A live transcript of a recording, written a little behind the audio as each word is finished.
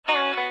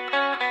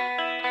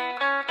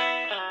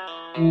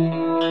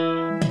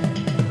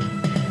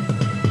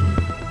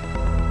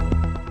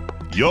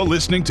You're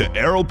listening to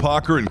Errol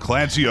Parker and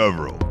Clancy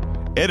Overall,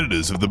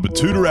 editors of the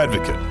Batuta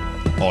Advocate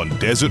on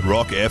Desert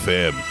Rock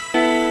FM.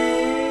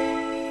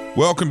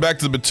 Welcome back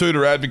to the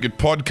Batuta Advocate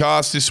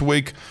podcast. This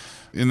week,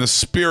 in the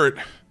spirit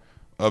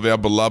of our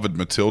beloved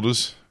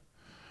Matildas,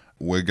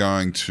 we're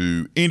going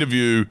to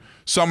interview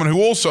someone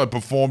who also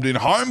performed in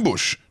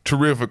Homebush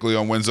terrifically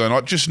on Wednesday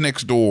night, just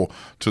next door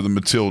to the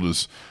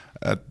Matildas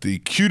at the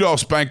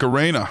Kudos Bank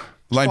Arena.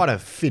 Quite a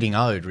fitting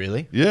ode,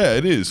 really. Yeah,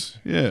 it is.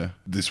 Yeah.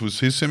 This was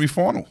his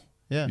semi-final,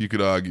 you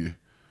could argue.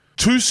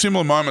 Two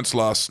similar moments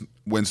last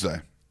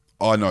Wednesday,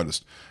 I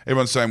noticed.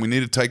 Everyone's saying we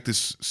need to take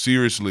this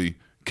seriously,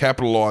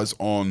 capitalise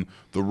on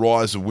the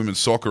rise of women's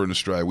soccer in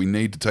Australia. We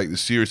need to take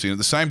this seriously. And at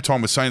the same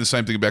time, we're saying the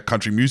same thing about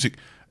country music,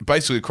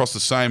 basically across the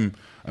same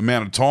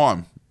amount of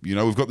time. You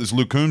know, we've got this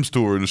Luke Combs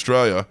tour in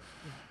Australia,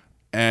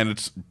 and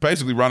it's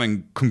basically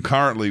running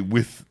concurrently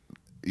with,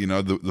 you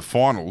know, the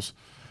finals.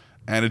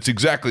 And it's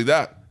exactly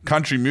that.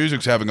 Country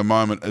music's having a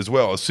moment as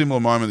well, a similar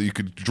moment that you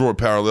could draw a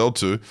parallel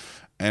to.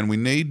 And we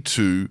need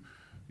to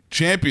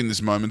champion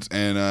this moment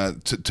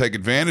and take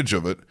advantage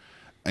of it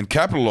and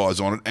capitalise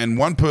on it. And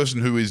one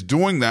person who is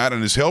doing that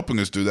and is helping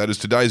us do that is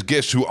today's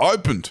guest, who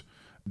opened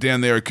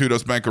down there at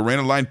Kudos Bank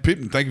Arena, Lane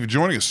Pittman. Thank you for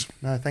joining us.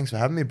 No, thanks for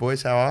having me,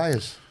 boys. How are you?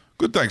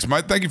 Good, thanks,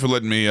 mate. Thank you for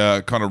letting me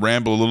kind of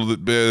ramble a little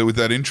bit with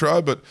that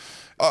intro. But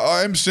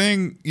I am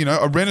seeing, you know,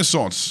 a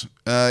renaissance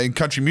in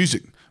country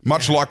music,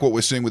 much like what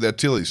we're seeing with our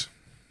Tillies.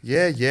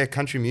 Yeah.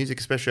 Country music,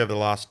 especially over the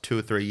last 2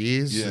 or 3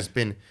 years, has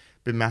been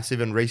massive.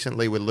 And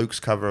recently with Luke's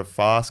cover of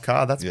Fast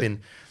Car, that's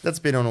been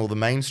on all the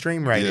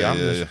mainstream radio. I'm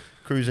just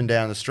cruising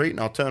down the street and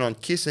I'll turn on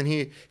Kiss and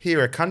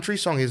hear a country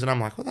song and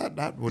I'm like, well,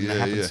 that wouldn't have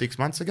happened 6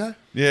 months ago.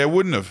 Yeah, it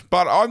wouldn't have.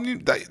 But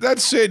that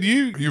said,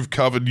 you've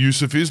covered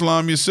Yusuf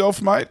Islam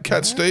yourself, mate.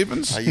 Cat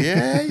Stevens.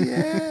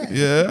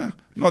 Yeah.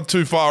 Not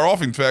too far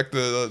off, in fact,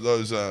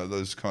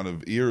 those kind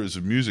of eras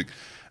of music.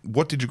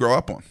 What did you grow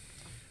up on?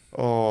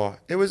 Oh,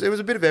 it was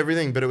a bit of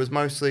everything, but it was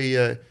mostly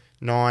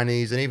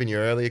 90s and even your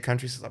earlier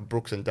country, like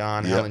Brooks and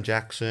Dunn, Alan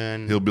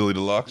Jackson, Hillbilly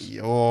Deluxe.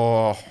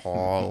 Oh,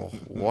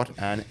 what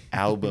an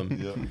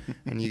album!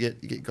 And you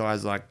get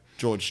guys like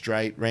George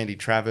Strait, Randy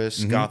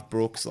Travis, Garth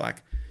Brooks.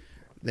 Like,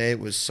 there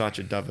was such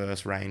a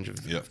diverse range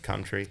of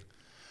country.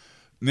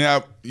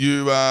 Now,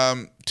 you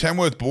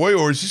Tamworth boy,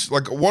 or is this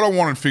like what I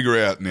want to figure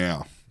out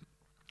now?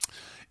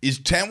 Is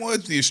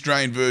Tamworth the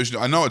Australian version?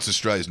 I know it's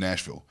Australia's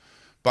Nashville,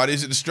 but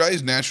is it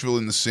Australia's Nashville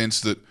in the sense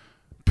that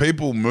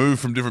people move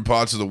from different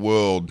parts of the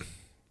world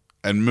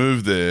and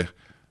move there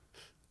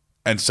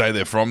and say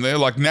they're from there?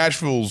 Like,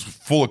 Nashville's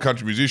full of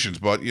country musicians,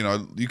 but, you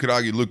know, you could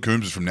argue Luke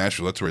Combs is from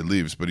Nashville. That's where he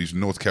lives, but he's in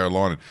North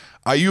Carolina.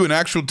 Are you an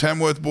actual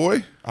Tamworth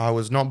boy? I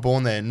was not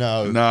born there,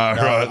 no. No,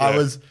 right. I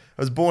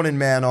was born in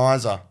Mount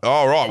Isa.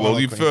 Oh, right. Well,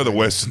 you're further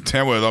west than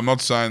Tamworth. I'm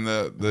not saying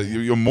that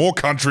you're more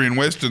country and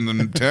western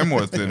than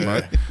Tamworth then,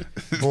 mate.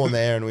 Born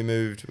there, and we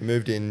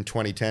moved in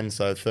 2010,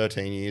 so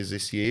 13 years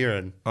this year.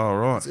 And oh,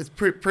 right. It's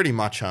pretty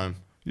much home.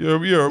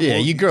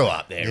 You grew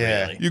up there,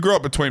 really. You grew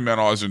up between Mount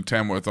Isa and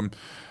Tamworth.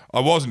 I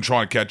wasn't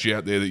trying to catch you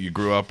out there that you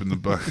grew up in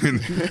Bondi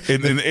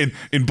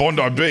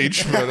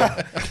Beach.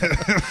 But,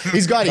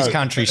 he's got his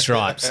country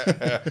stripes.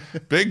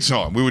 Big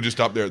time. We were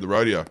just up there at the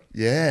rodeo.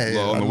 Yeah.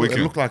 On the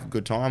weekend. It looked like a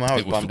good time. I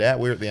was bummed out.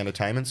 We were at the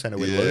entertainment centre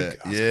with Luke.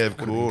 Of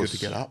course. Good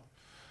to get up.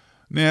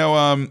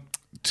 Now,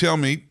 tell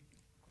me,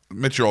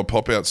 met your old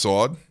pop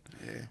outside.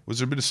 Was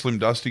there a bit of Slim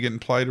Dusty getting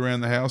played around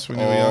the house when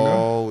you were younger?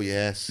 Oh,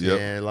 yes. Yep.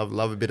 Yeah,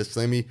 love a bit of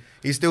Slim.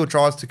 He still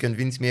tries to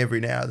convince me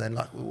every now and then,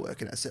 like, we're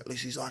working at set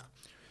list. He's like,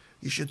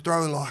 you should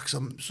throw like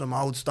some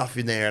old stuff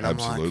in there. And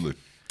absolutely.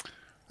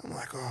 I'm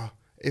like, oh,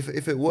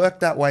 if it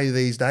worked that way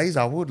these days,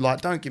 I would.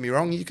 Like, don't get me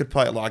wrong, you could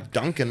play it like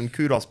Duncan and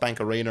Kudos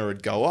Bank Arena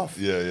would go off.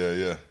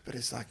 Yeah. But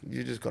it's like,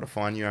 you just got to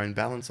find your own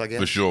balance, I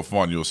guess. For sure,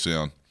 find your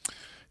sound.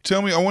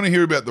 Tell me, I want to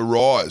hear about the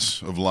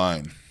rise of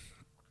Lane.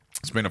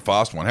 It's been a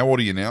fast one. How old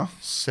are you now?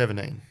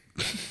 17.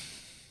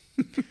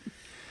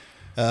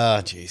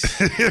 Oh, jeez.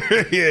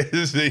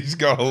 Yes, he's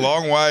got a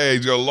long way.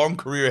 He's got a long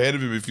career ahead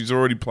of him if he's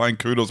already playing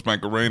Kudos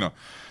Bank Arena.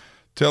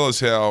 Tell us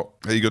how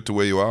you got to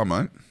where you are,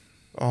 mate.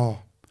 Oh,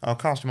 I'll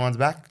cast your minds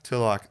back to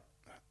like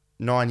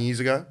 9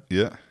 years ago.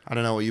 Yeah. I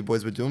don't know what you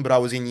boys were doing, but I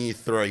was in year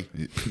 3.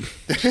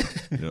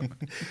 Yeah.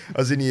 I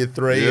was in year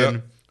 3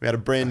 and we had a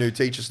brand new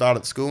teacher start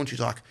at school and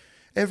she's like,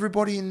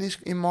 everybody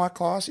in my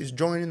class is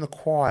joining the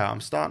choir. I'm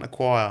starting a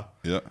choir.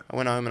 Yeah. I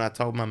went home and I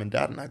told mum and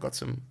dad and I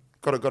got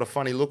a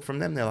funny look from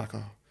them. They're like,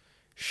 oh,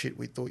 shit,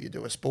 we thought you'd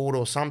do a sport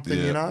or something,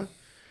 you know.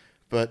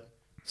 But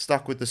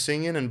stuck with the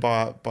singing, and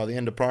by the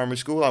end of primary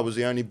school, I was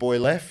the only boy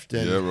left.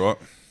 And yeah, right.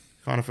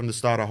 Kind of from the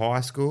start of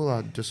high school,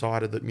 I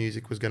decided that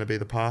music was going to be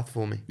the path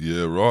for me.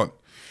 Yeah, right.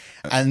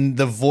 And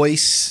the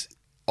voice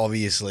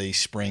obviously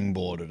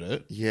springboarded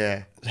it.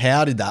 Yeah.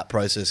 How did that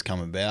process come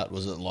about?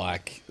 Was it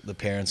like the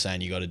parents saying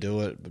you got to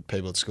do it, but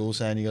people at school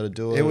saying you got to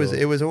do it?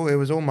 It was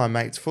all my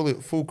mates.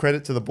 Full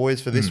credit to the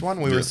boys for this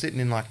one. We were sitting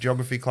in like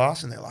geography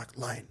class, and they're like,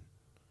 Lane,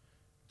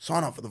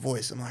 sign up for The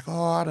Voice. I'm like,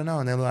 oh, I don't know.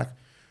 And they're like,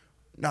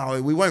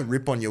 no, we won't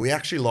rip on you. We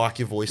actually like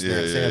your voice now.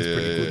 It sounds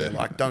pretty good. They're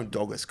like, don't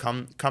dog us.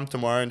 Come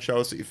tomorrow and show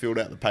us that you filled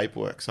out the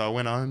paperwork. So I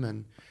went home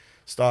and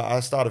I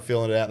started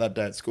filling it out that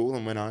day at school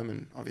and went home.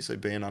 And obviously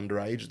being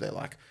underage, they're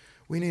like,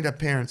 we need a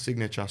parent's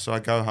signature. So I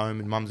go home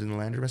and Mum's in the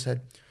lounge room. I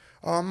said,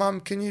 oh,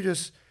 Mum, can you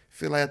just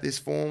fill out this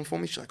form for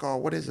me? She's like, oh,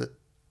 what is it?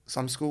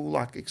 Some school,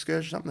 like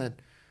excursion, something?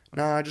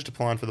 No, just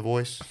applying for the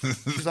voice.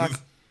 She's like,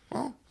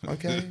 oh,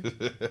 okay.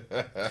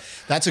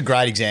 That's a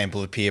great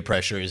example of peer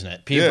pressure, isn't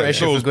it? Peer pressure.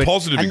 So it was a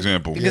positive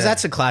example. Because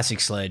that's a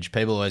classic sledge.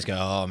 People always go,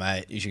 oh,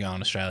 mate, you should go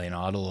on Australian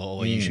Idol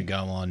or you should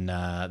go on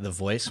The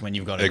Voice when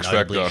you've got a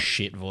notably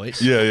shit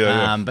voice.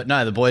 Yeah. But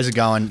no, the boys are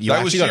going, you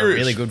actually got a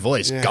really good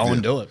voice. Go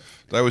and do it.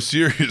 They were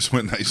serious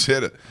when they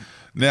said it.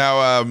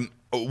 Now,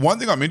 one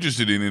thing I'm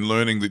interested in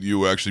learning that you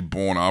were actually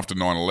born after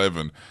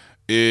 9/11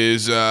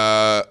 is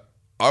I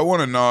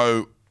want to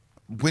know,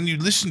 when you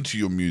listen to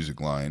your music,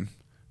 Lane,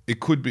 it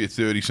could be a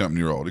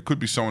 30-something-year-old. It could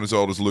be someone as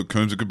old as Luke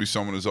Combs. It could be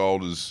someone as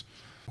old as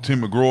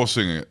Tim McGraw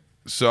singing it.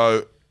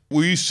 So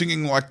were you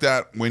singing like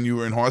that when you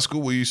were in high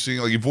school? Were you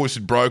singing, like your voice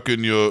had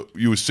broken, you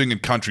were singing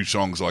country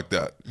songs like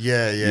that?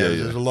 Yeah.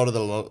 There's a lot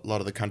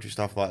of the country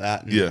stuff like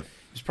that. And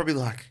it's probably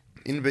like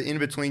in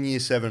between year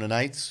 7 and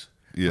 8s.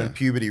 When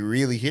puberty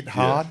really hit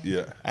hard.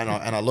 And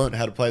I learned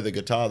how to play the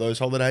guitar those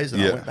holidays.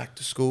 And I went back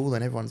to school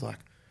and everyone's like,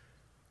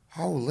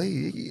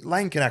 holy,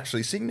 Lane can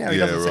actually sing now. He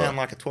doesn't sound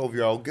like a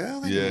 12-year-old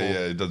girl anymore.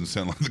 Yeah, it doesn't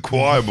sound like the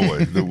choir boy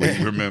that we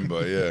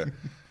remember,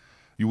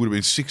 You would have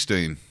been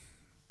 16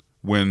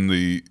 when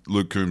the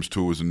Luke Combs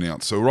tour was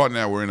announced. So right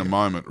now we're in a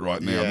moment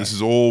right now. This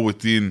is all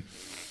within...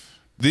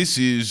 This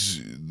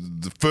is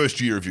the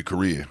first year of your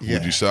career,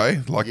 would you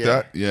say? Like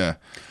that? Yeah.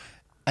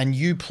 And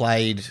you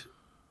played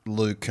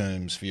Luke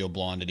Combs for your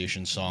Blind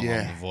Edition song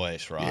on The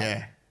Voice, right?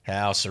 Yeah.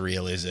 How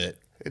surreal is it?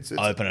 It's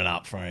opening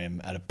up for him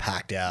at a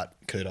packed out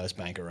Kudos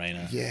Bank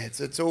Arena. Yeah,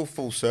 it's all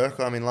full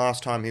circle. I mean,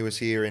 last time he was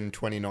here in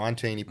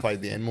 2019, he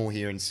played the Enmore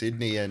here in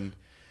Sydney, and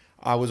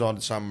I was on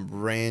some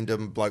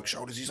random bloke's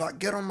shoulders. He's like,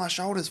 get on my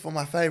shoulders for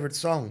my favourite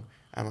song.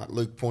 And like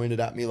Luke pointed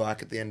at me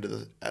like at the end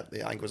of I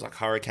think it was like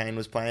Hurricane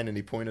was playing, and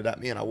he pointed at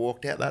me, and I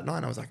walked out that night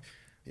and I was like,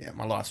 yeah,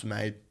 my life's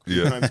made.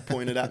 Combs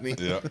pointed at me.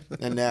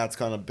 And now it's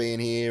kind of being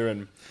here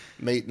and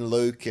meeting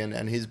Luke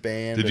and his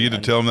band. Did you get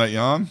to tell him that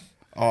yarn?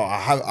 Oh,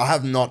 I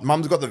have not.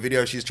 Mum's got the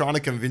video. She's trying to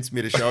convince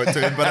me to show it to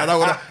him, but I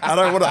don't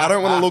want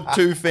to look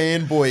too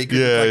fanboy.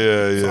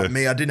 Yeah. Like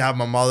me, I didn't have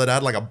my mother.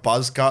 I'd like a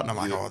buzz cut, and I'm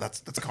like, oh,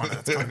 that's kind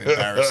of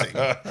embarrassing.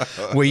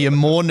 Were you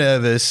more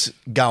nervous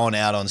going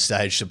out on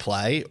stage to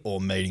play or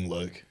meeting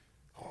Luke?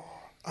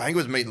 I think it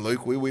was meeting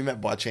Luke. We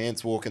met by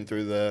chance I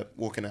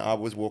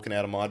was walking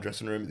out of my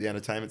dressing room at the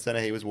entertainment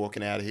centre. He was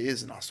walking out of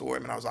his, and I saw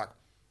him, and I was like,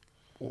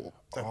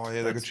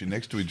 they got you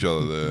next to each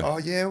other there. Oh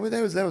yeah, well,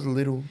 that was a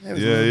little. That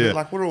was a little bit,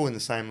 like we're all in the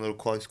same little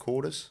close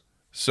quarters.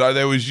 So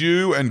there was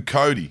you and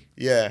Cody.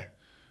 Yeah.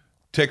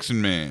 Texan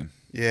Man.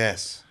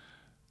 Yes.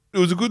 It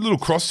was a good little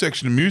cross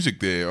section of music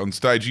there on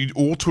stage. You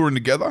all touring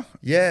together?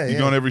 Yeah. You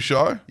go on every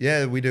show?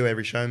 Yeah, we do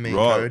every show. Me and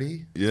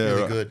Cody. Yeah, it's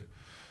really good.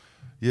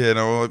 Yeah,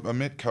 no, I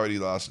met Cody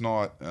last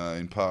night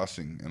in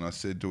passing, and I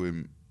said to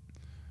him,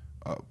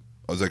 I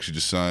was actually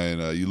just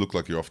saying, you look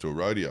like you're off to a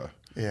rodeo.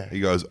 Yeah. He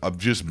goes, I've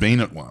just been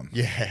at one.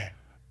 Yeah.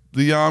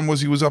 The yarn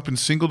was he was up in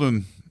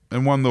Singleton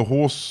and won the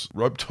horse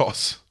rope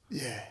toss.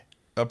 Yeah.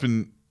 Up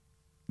in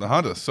the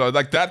Hunter. So,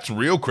 like, that's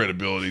real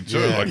credibility, too.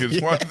 Yeah. Like, it's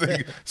one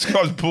thing, this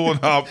guy's pulling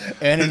up.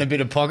 Earning a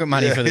bit of pocket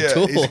money for the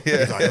tour.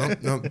 He's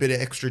like, a bit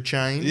of extra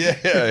change.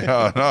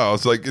 Yeah, no. I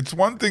was like, it's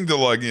one thing to,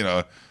 like, you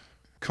know,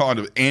 kind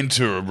of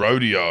enter a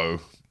rodeo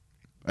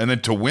and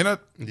then to win it.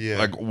 Yeah.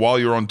 Like, while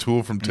you're on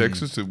tour from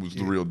Texas, it was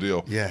the real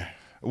deal. Yeah.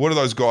 What are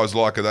those guys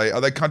like? Are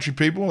they country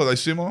people? Are they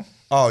similar?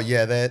 Oh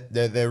yeah,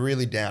 they're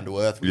really down to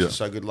earth, which is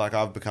so good. Like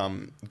I've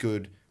become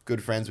good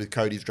friends with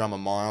Cody's drummer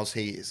Miles.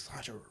 He is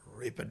such a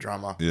ripper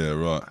drummer. Yeah,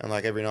 right. And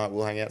like every night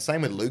we'll hang out.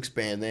 Same with Luke's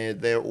band.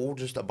 They're all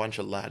just a bunch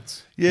of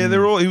lads. Yeah,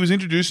 they're all. He was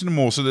introducing them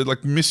all, so they're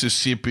like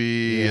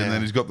Mississippi, and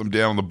then he's got them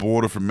down on the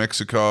border from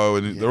Mexico,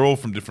 and they're all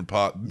from different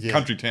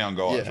country town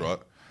guys, right?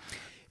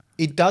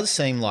 It does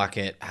seem like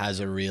it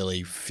has a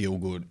really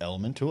feel-good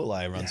element to it.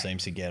 Like everyone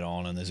seems to get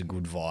on and there's a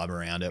good vibe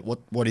around it.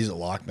 What is it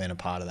like being a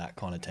part of that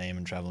kind of team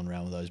and travelling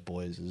around with those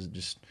boys? Is it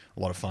just a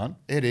lot of fun?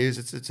 It is.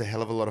 It's a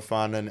hell of a lot of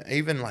fun. And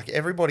even like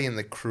everybody in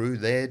the crew,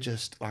 they're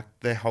just like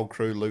their whole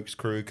crew, Luke's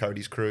crew,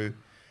 Cody's crew,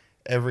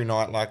 every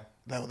night, like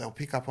they'll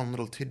pick up on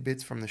little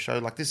tidbits from the show.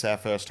 Like this is our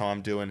first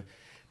time doing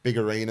big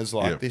arenas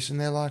like this,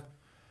 and they're like,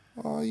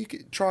 oh, you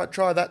could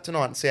try that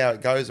tonight and see how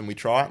it goes. And we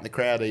try it, and the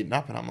crowd eating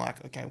up, and I'm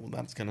like, okay, well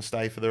that's going to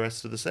stay for the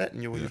rest of the set,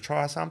 and you'll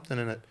try something,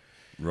 and it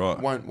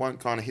won't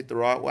kind of hit the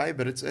right way,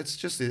 but it's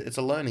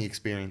a learning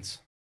experience.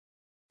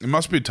 It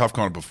must be a tough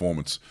kind of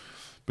performance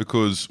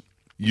because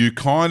you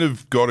kind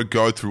of got to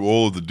go through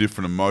all of the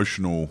different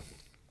emotional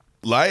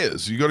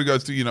layers. You got to go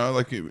through, you know,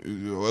 like I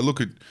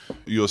look at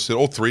your set,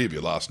 all three of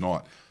you last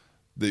night.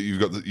 You've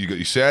got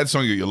your sad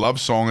song, you got your love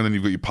song, and then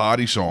you've got your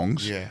party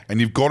songs. Yeah. And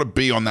you've got to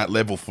be on that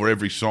level for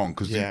every song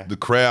because the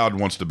crowd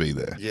wants to be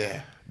there.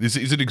 Yeah. Is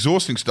it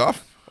exhausting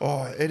stuff?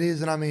 Oh, it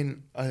is, and I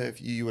mean,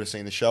 if you would have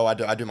seen the show, I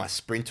do my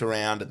sprint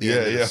around at the end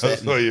of the I set.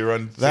 saw you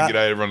run, run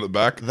at the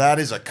back. That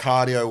is a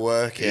cardio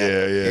workout.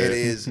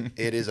 Yeah.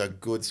 It is a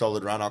good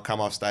solid run. I'll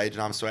come off stage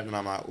and I'm sweating and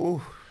I'm like, ooh.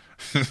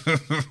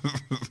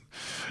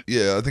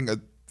 Yeah, I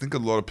think a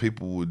lot of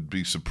people would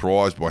be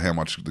surprised by how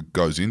much that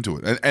goes into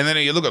it. And then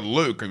you look at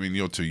Luke. I mean,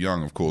 you're too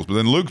young, of course, but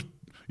then Luke,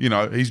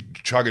 he's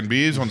chugging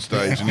beers on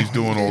stage and he's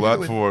doing all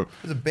that for. It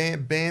was a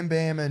Bam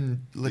Bam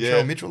and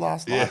Latrell Mitchell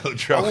last night. Yeah,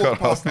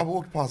 Latrell I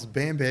walked past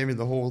Bam Bam in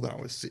the hall and I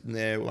was sitting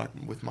there like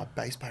with my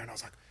bass player and I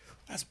was like,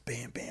 that's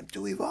Bam Bam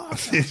Dewey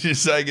Vast. Did you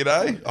say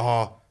g'day?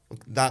 Oh,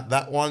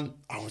 that one,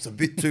 I was a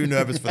bit too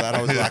nervous for that.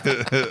 I was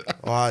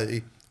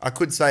like, I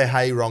could say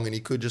hey wrong and he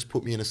could just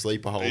put me in a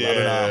sleeper hold. I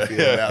don't know how I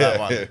feel about that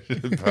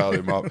one. Pile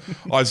him up.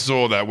 I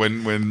saw that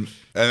when and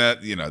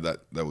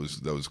that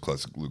was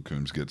classic. Luke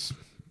Coombs gets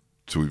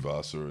Tui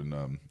Vasa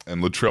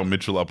and Latrell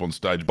Mitchell up on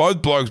stage.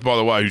 Both blokes, by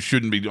the way, who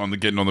shouldn't be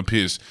getting on the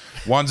piss.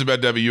 One's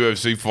about to have a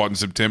UFC fight in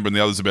September, and the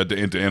other's about to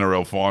enter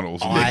NRL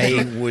finals.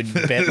 I would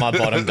bet my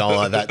bottom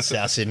dollar that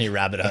South Sydney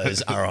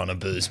Rabbitohs are on a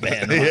booze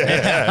ban.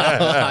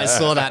 Yeah. I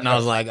saw that and I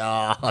was like,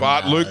 oh.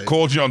 But no. Luke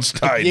called you on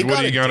stage. What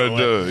are you going to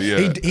do?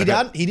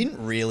 Yeah. He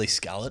didn't really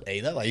scull it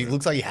either. Like, it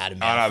looks like he had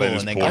him out. I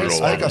think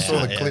I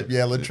saw the clip.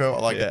 Yeah,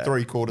 Latrell, like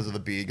 3/4 of the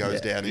beer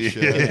goes down his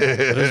shirt.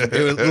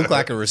 It looked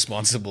like a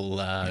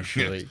responsible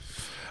shooting.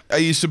 Are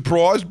you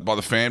surprised by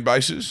the fan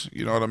bases?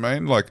 You know what I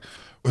mean? Like,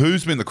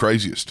 who's been the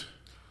craziest?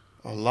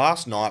 Oh,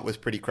 last night was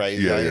pretty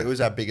crazy. Yeah. It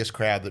was our biggest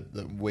crowd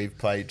that we've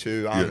played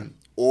to.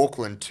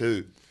 Auckland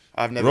too.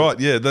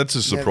 That's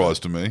a surprise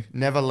to me. I'd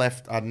never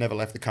left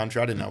the country.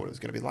 I didn't know what it was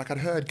going to be like. I'd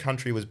heard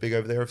country was big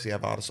over there. Obviously, you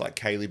have artists like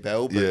Kaylee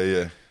Bell.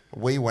 But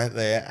we went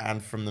there,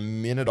 and from the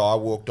minute I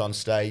walked on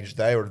stage,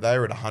 they were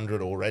at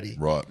 100 already.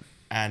 Right.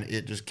 And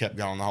it just kept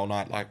going the whole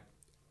night. Like,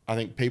 I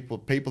think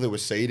people who were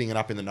seating and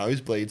up in the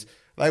nosebleeds,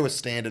 they were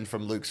standing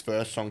from Luke's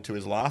first song to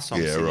his last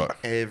song, singing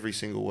every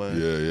single word.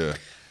 Yeah.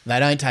 They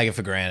don't take it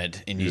for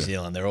granted in New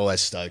Zealand. They're always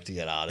stoked to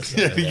get artists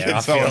over there.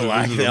 I feel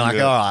like they're like,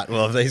 all right,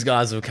 well, if these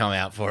guys have come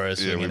out for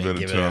us, we're going to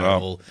give it a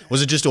all.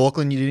 Was it just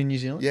Auckland you did in New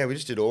Zealand? Yeah, we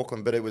just did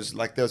Auckland, but it was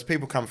like there was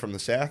people come from the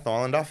South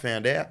Island. I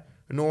found out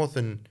North,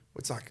 and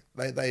it's like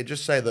they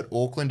just say that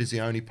Auckland is the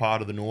only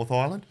part of the North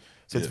Island.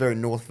 So it's very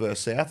north versus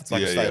south. It's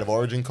like a state of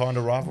origin kind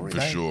of rivalry. For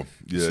sure.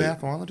 Yeah.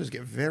 South Islanders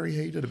get very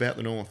heated about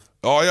the North.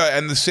 Oh, yeah.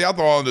 And the South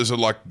Islanders are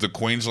like the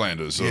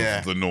Queenslanders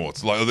of the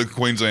North, like the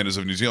Queenslanders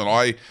of New Zealand.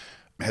 I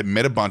had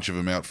met a bunch of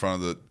them out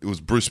front of it was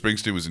Bruce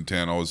Springsteen was in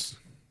town. I was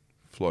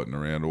floating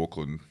around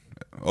Auckland.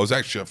 I was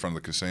actually up front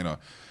of the casino.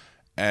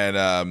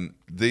 And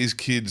these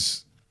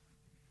kids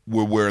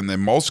were wearing their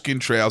moleskin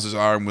trousers,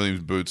 R.M.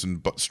 Williams boots,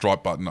 and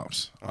striped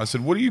button-ups. I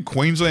said, what are you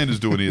Queenslanders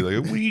doing here? They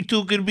go, what are you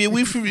talking about?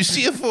 We're from your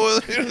for?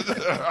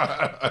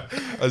 I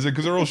said,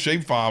 because they're all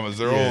sheep farmers.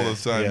 They're all the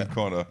same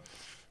kind of...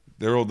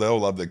 They all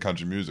love their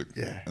country music.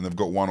 Yeah. And they've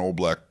got one all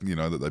black,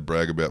 that they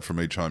brag about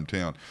from each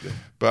hometown. Yeah.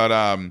 But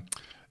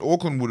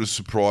Auckland would have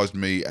surprised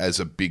me as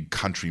a big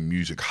country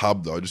music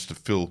hub, though, just to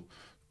fill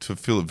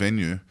a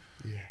venue.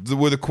 Yeah.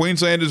 Were the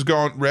Queenslanders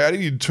going rowdy?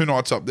 You did 2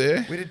 nights up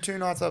there? We did 2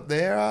 nights up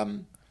there.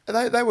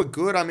 They were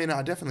good. I mean,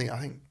 I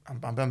think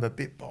I'm a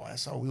bit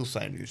biased. I will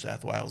say New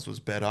South Wales was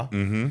better.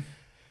 Mm-hmm.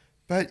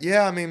 But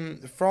yeah, I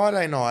mean,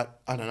 Friday night,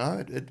 I don't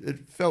know,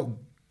 it felt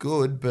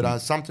good, but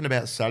something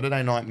about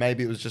Saturday night,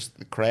 maybe it was just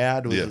the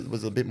crowd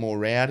was a bit more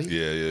rowdy.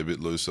 Yeah, a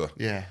bit looser.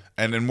 Yeah.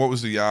 And then what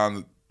was the yarn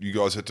that you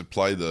guys had to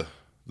play the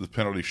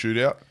penalty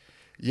shootout?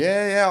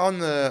 Yeah,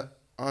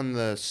 on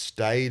the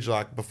stage,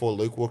 like before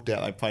Luke walked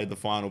out, they played the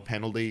final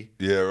penalty.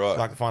 Yeah, right.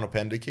 Like the final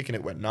penalty kick, and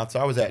it went nuts.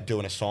 I was out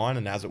doing a sign,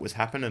 and as it was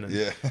happening,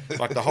 and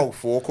like the whole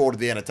forecourt of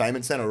the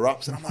entertainment centre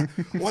erupts, and I'm like,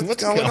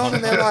 what's going on?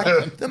 And they're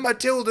like, the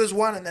Matildas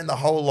won, and then the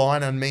whole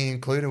line, and me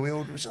included, we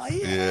all was like,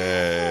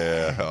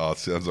 yeah. Oh, it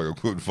sounds like a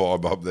good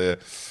vibe up there.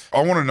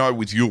 I want to know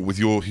with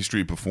your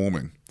history of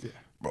performing.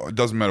 Yeah. It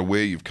doesn't matter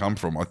where you've come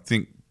from. I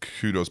think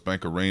Kudos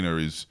Bank Arena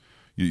is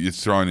you're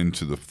thrown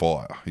into the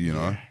fire.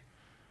 Yeah.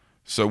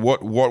 So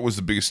what was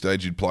the biggest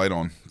stage you'd played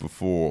on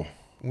before?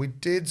 We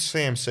did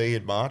CMC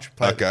in March. We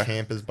played at the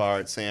Campers Bar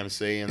at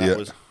CMC, and that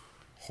was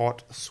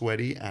hot,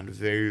 sweaty, and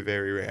very,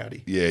 very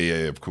rowdy.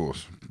 Yeah, of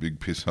course. Big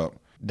piss up.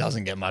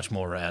 Doesn't get much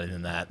more rowdy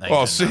than that.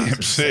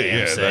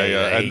 CMC,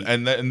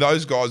 and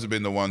those guys have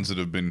been the ones that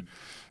have been...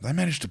 They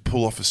managed to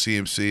pull off a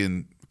CMC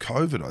in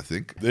COVID, I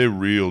think. They're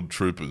real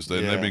troopers.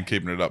 They've been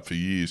keeping it up for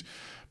years.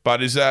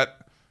 But is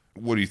that...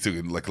 What are you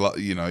thinking? Like,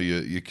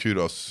 your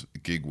Kudos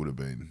gig would have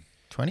been...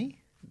 20?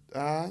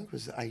 It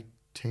was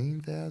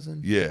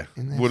 18,000. Yeah,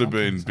 would have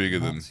been bigger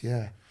than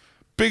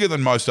bigger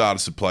than most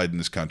artists have played in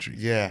this country.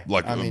 Yeah,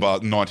 like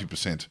about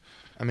 90%.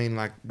 I mean,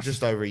 like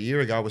just over a year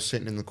ago, I was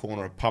sitting in the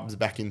corner of pubs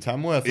back in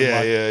Tamworth.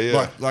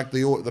 Yeah. Like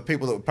the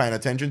people that were paying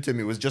attention to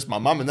me was just my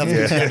mum, and that's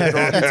what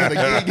brought me to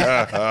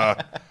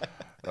the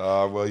gig.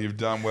 Well, you've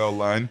done well,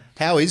 Lane.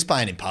 How is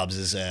playing in pubs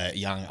as a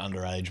young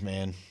underage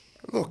man?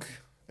 Look,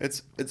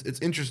 it's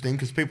interesting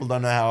because people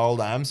don't know how old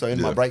I am. So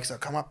in my breaks, they'll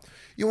come up.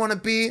 You want a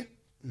beer?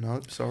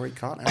 Nope, sorry,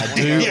 can't.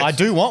 I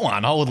do want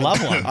one. I would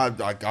love one.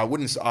 I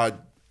wouldn't.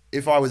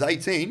 if I was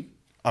 18,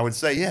 I would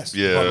say yes.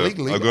 Yeah, but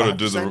legally, I've got to I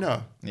do say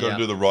no. Got to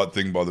do the right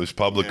thing by this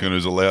publican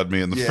who's allowed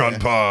me in the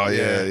front bar.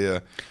 Yeah.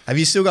 Have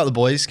you still got the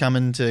boys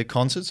coming to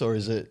concerts, or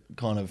is it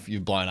kind of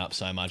you've blown up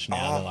so much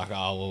now? They're like,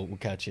 oh, we'll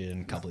catch you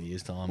in a couple of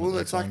years' time. Well,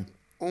 it's like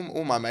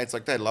all my mates,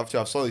 like they'd love to.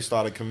 I've slowly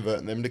started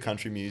converting them to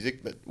country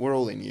music, but we're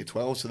all in year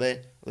 12, so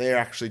they're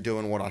actually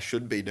doing what I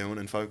should be doing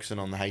and focusing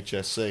on the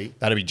HSC.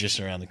 That'd be just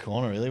around the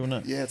corner, really,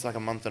 wouldn't it? Yeah, it's like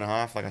a month and a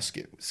half. Like I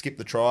skip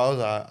the trials.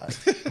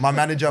 My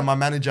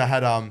manager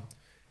had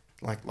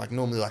like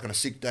normally like on a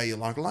sick day, you're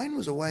like, Lane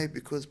was away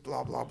because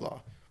blah blah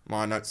blah.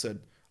 My note said,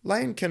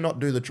 Lane cannot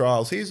do the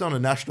trials. He's on a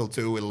national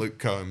tour with Luke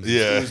Combs.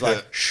 Yeah. He was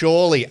like,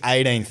 surely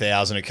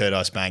 18,000 at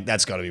Kurdice Bank,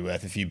 that's got to be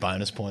worth a few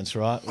bonus points,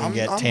 right? We can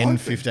get 10, hoping.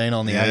 15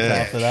 on the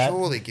ATAR for that.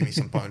 Surely give me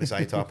some bonus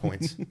ATAR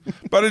points.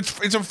 But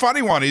it's a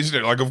funny one, isn't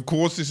it? Like, of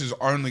course, this is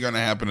only going to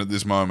happen at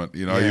this moment.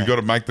 You know, you've got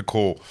to make the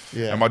call.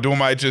 Yeah. Am I doing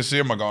my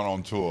HSC? Am I going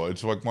on tour?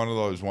 It's like one of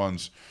those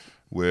ones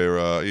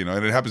where, you know,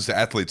 and it happens to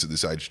athletes at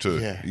this age too.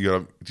 Yeah.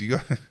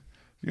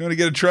 You want to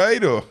get a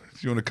trade, or do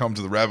you want to come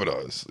to the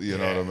Rabbitohs? You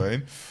know what I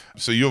mean?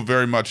 So you're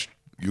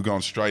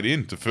going straight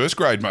into first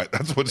grade, mate.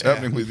 That's what's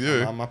happening with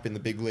you. I'm up in the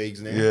big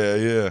leagues now.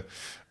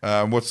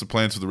 Yeah. What's the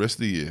plans for the rest of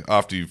the year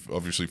after you've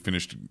obviously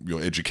finished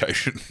your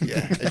education?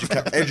 Yeah,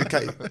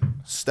 educate.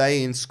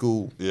 Stay in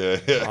school. Yeah.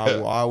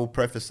 I will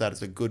preface that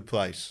it's a good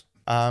place.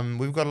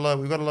 We've got a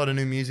lot of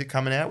new music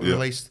coming out. We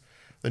released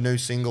the new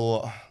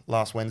single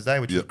last Wednesday,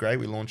 which was great.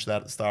 We launched that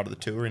at the start of the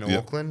tour in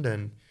Auckland,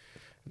 and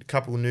a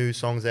couple of new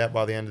songs out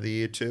by the end of the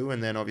year too,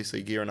 and then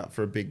obviously gearing up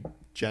for a big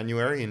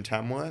January in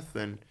Tamworth,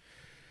 and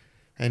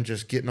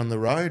just getting on the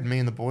road. Me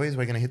and the boys,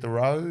 we're going to hit the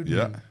road.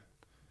 Yeah.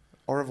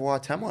 Au revoir,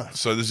 Tamworth.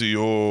 So these are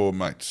your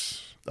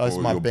mates? That's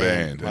my your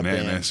band. My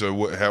band. And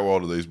so how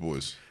old are these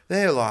boys?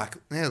 They're like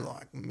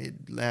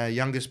mid.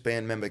 Youngest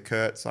band member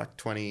Kurt's like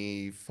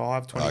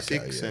 25, 26,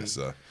 okay, and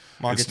so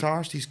my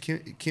guitarist, he's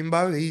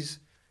Kimbo.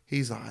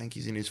 I think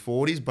he's in his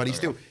 40s, but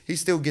he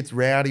still gets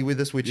rowdy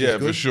with us, which is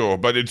good. For sure.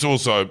 But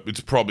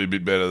it's probably a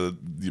bit better that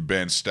your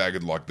band's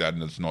staggered like that,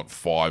 and it's not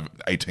 5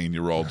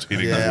 18-year-olds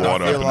hitting the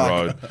wide open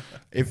road.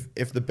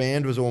 If the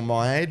band was all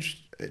my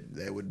age,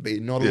 there would be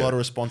not a lot of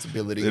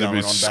responsibility going on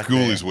back there.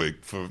 Schoolies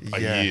week for a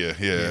year.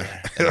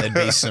 Yeah. And there'd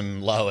be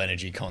some low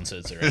energy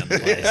concerts around the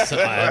place,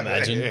 I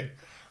imagine.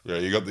 Yeah,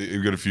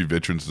 you've got a few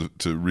veterans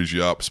to rizz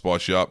you up,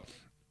 spice you up.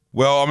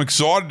 Well, I'm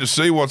excited to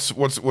see what's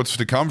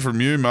to come from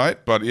you, mate.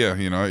 But yeah,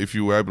 you know, if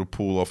you were able to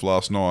pull off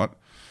last night,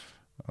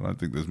 I don't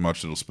think there's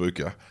much that'll spook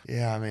you.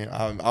 Yeah, I mean,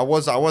 I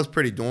was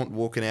pretty daunted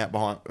walking out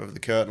behind of the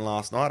curtain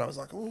last night. I was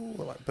like,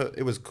 oh, but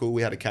it was cool.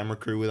 We had a camera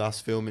crew with us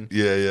filming,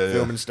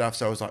 filming stuff.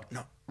 So I was like,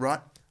 no,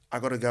 right, I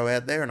got to go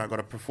out there and I got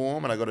to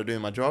perform and I got to do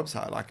my job. So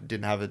I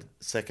didn't have a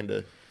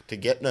second to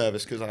get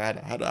nervous because I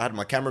had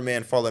my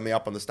cameraman follow me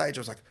up on the stage.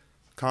 I was like,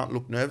 can't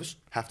look nervous,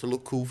 have to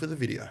look cool for the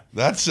video.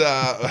 That's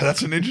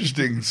an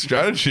interesting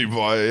strategy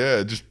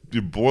just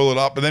you boil it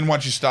up, and then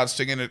once you start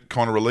singing, it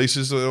kind of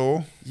releases it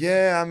all.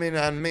 Yeah, I mean,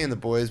 and me and the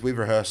boys, we've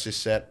rehearsed this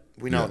set.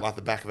 We know it like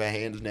the back of our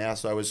hands now.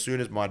 So as soon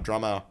as my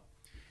drummer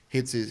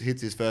hits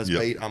his first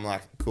beat, I'm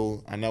like,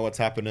 cool, I know what's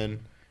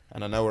happening,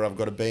 and I know where I've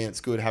got to be. And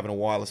it's good having a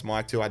wireless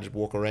mic too. I just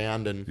walk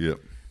around and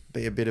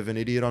be a bit of an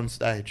idiot on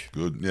stage.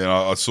 Good, yeah,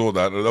 I saw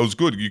that. That was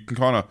good. You can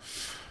kind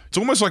of. It's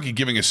almost like you're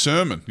giving a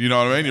sermon, you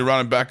know what I mean? You're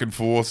running back and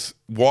forth.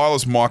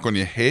 Wireless mic on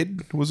your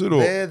head, was it?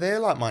 Or? They're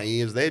like my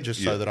ears. They're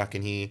just so that I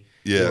can hear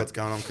what's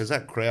going on. Because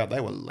that crowd,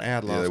 they were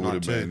loud last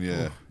night too. Yeah, they would have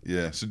been,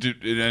 yeah. So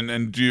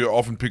do you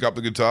often pick up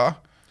the guitar?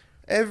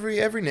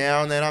 Every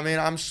now and then. I mean,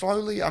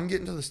 I'm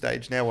getting to the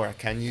stage now where I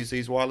can use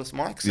these wireless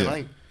mics. And I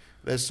think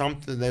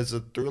there's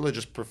a thrill of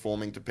just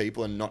performing to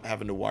people and not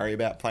having to worry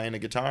about playing a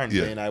guitar and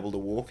being able to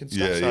walk and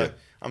stuff. So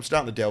I'm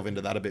starting to delve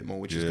into that a bit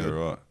more, which is good.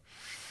 Right.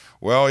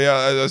 Well,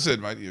 as I said,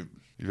 mate,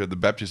 you've had the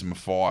baptism of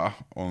fire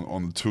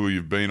on the tour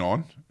you've been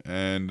on.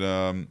 And,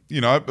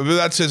 but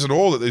that says it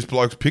all, that these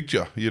blokes picked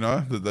you,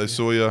 that they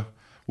saw you.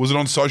 Was it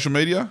on social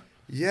media?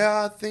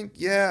 Yeah, I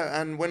think,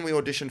 And when we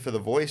auditioned for The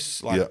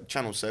Voice,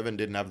 Channel 7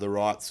 didn't have the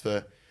rights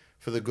for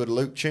the good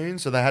Luke tune,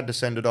 so they had to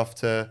send it off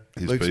to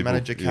Luke's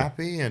manager,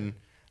 Cappy, and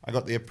I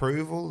got the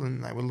approval,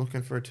 and they were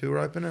looking for a tour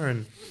opener,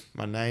 and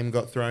my name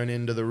got thrown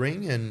into the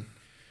ring, and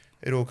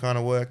it all kind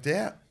of worked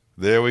out.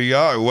 There we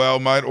go. Well,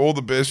 mate, all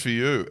the best for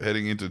you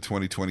heading into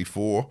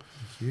 2024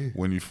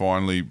 when you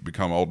finally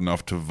become old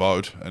enough to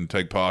vote and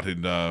take part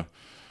in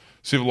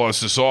civilised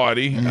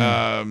society.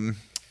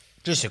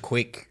 Just a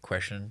quick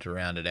question to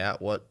round it out.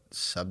 What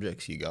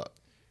subjects you got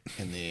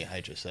in the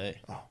HSC?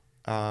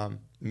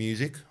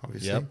 Music,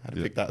 obviously. Yep. I had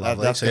to pick that.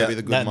 That's going to be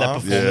the good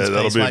mark.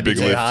 That'll be a big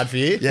lift. Hard for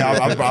you. Yeah,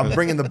 I'm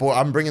bringing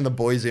the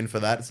boys in for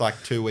that. It's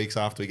like 2 weeks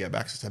after we get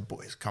back. So I said,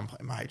 boys, come play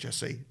my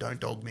HSC. Don't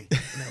dog me.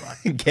 And they're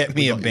like, get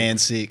me a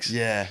band 6.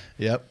 Yeah.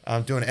 Yep.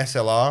 I'm doing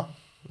SLR.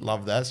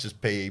 Love that. It's just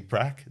PE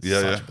prac. It's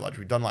such a blood.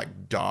 We've done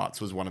like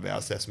darts was one of our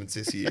assessments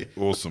this year.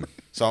 Awesome.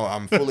 So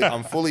I'm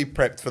fully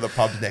prepped for the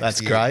pubs next year.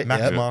 That's great.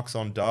 Max marks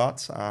on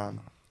darts.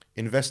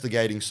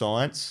 Investigating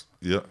science.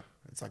 Yeah.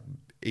 It's like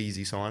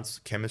easy science.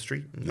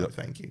 Chemistry. No,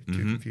 thank you.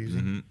 Too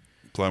confusing.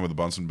 Playing with a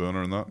Bunsen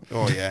burner and that.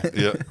 Oh, yeah.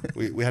 Yeah.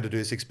 We had to do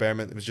this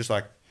experiment. It was just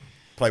like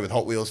play with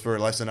Hot Wheels for a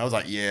lesson. I was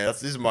like,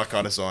 this is my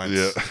kind of science.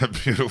 Yeah,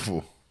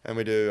 beautiful. And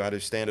I do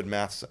standard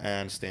maths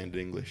and standard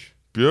English.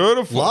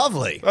 Beautiful.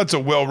 Lovely. That's a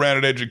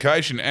well-rounded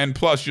education. And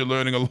plus, you're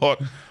learning a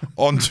lot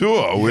on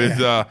tour with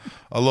a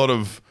lot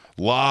of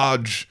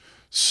large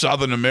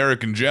Southern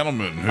American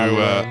gentlemen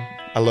who...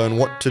 I learn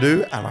what to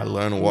do and I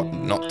learn what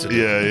not to do.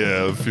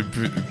 Yeah.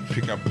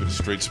 Pick up a bit of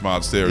street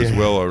smarts there as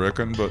well, I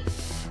reckon. But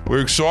we're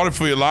excited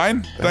for you,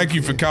 Lane. Thank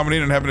you for coming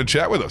in and having a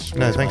chat with us.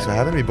 No, thanks for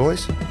having me,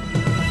 boys.